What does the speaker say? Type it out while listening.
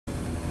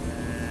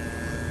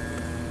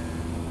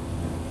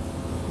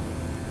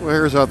Well,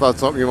 here's I thought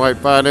something you might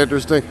find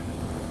interesting.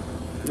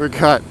 We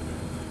got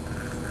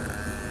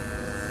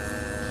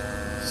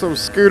some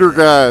scooter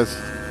guys.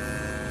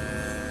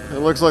 It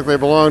looks like they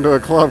belong to a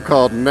club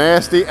called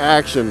Nasty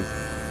Action.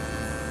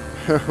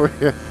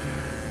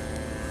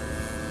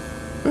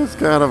 It's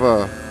kind of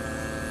a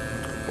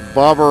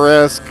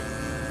bobber-esque,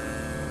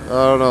 I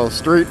don't know,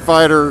 Street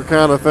Fighter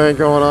kind of thing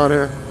going on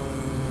here.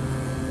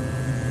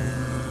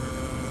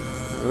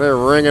 And they're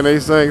ringing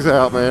these things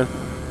out, man.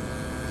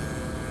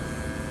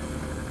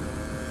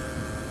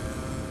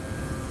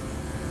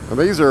 And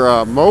these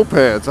are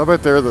mopeds. I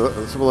bet they're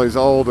some of these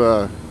old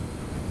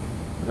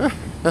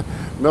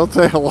no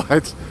tail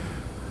lights.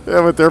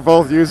 Yeah, but they're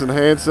both using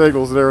hand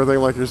signals and everything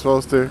like you're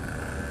supposed to.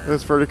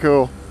 That's pretty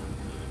cool.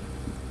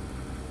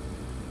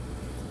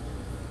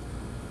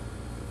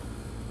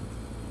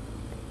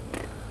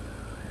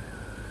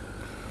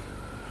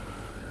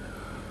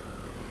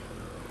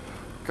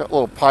 Got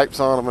little pipes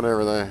on them and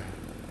everything.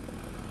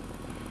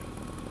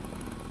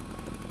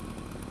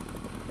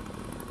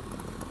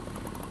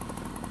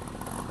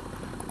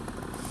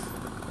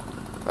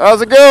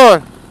 How's it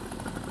going?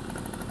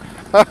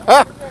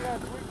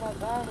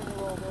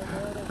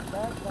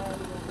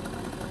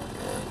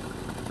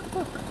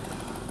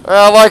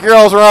 I like your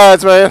all's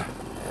rides, man.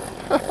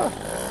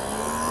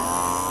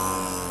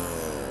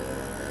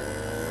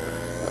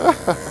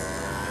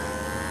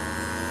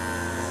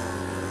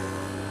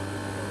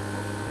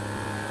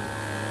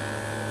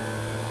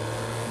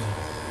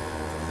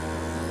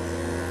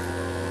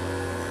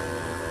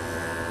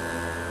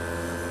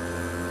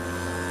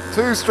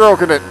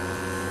 Two-stroking it.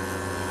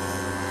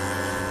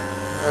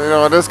 And, you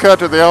know, in this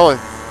country, the only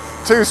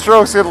two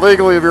strokes it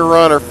legally if you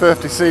run are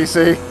 50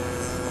 cc.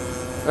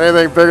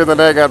 Anything bigger than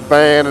that got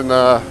banned. And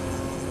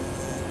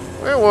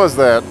when was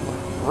that?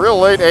 Real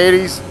late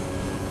 80s,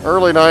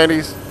 early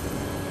 90s.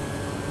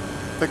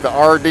 I think the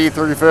RD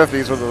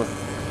 350s were the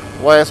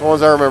last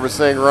ones I remember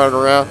seeing running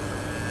around.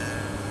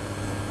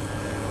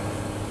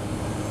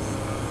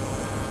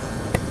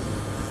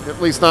 At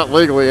least not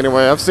legally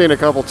anyway. I've seen a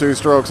couple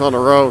two-strokes on the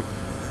road.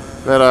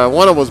 That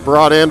one of them was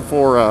brought in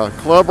for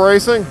club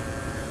racing.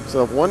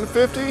 So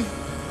 150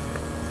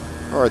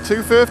 or a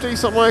 250,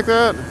 something like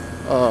that.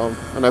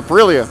 An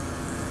Aprilia.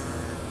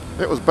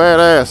 It was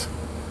badass.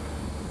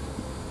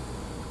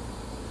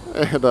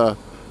 And I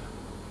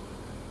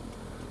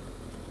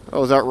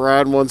was out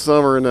riding one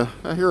summer and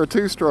I hear a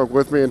two-stroke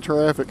with me in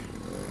traffic.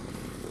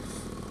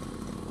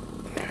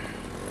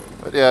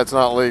 But yeah, it's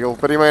not legal.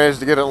 But he managed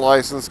to get it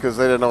licensed because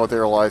they didn't know what they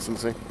were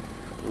licensing.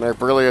 And they're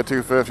really a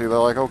 250. They're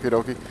like, okie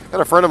dokie.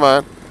 Had a friend of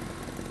mine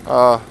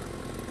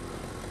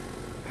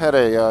had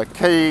a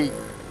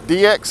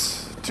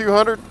KDX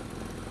 200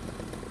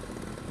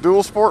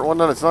 dual sport. Well,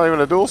 no, it's not even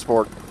a dual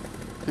sport.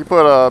 He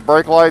put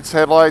brake lights,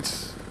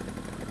 headlights,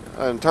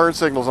 and turn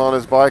signals on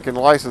his bike and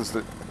licensed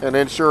it and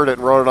insured it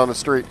and rode it on the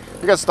street.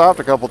 He got stopped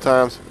a couple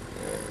times,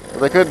 but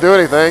they couldn't do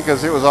anything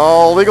because it was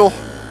all legal.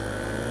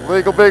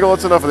 Legal beagle.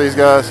 It's enough of these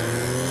guys.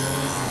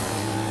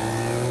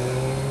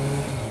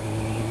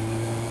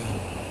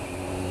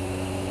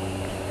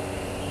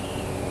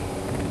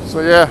 So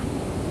yeah,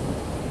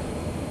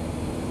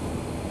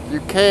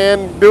 you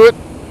can do it.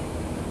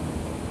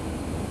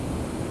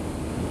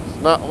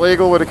 It's not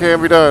legal, but it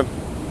can be done.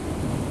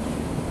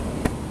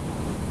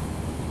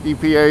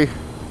 EPA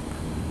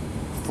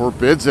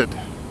forbids it.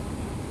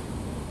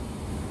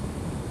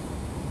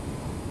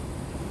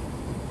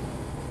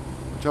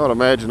 Which I would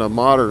imagine a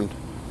modern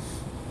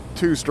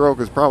two-stroke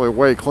is probably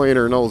way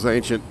cleaner than those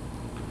ancient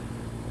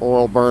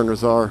oil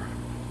burners are.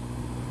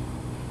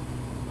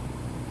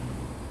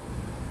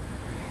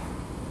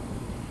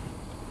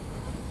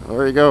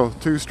 There you go,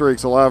 two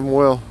streaks alive and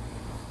well.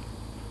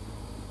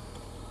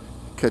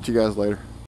 Catch you guys later.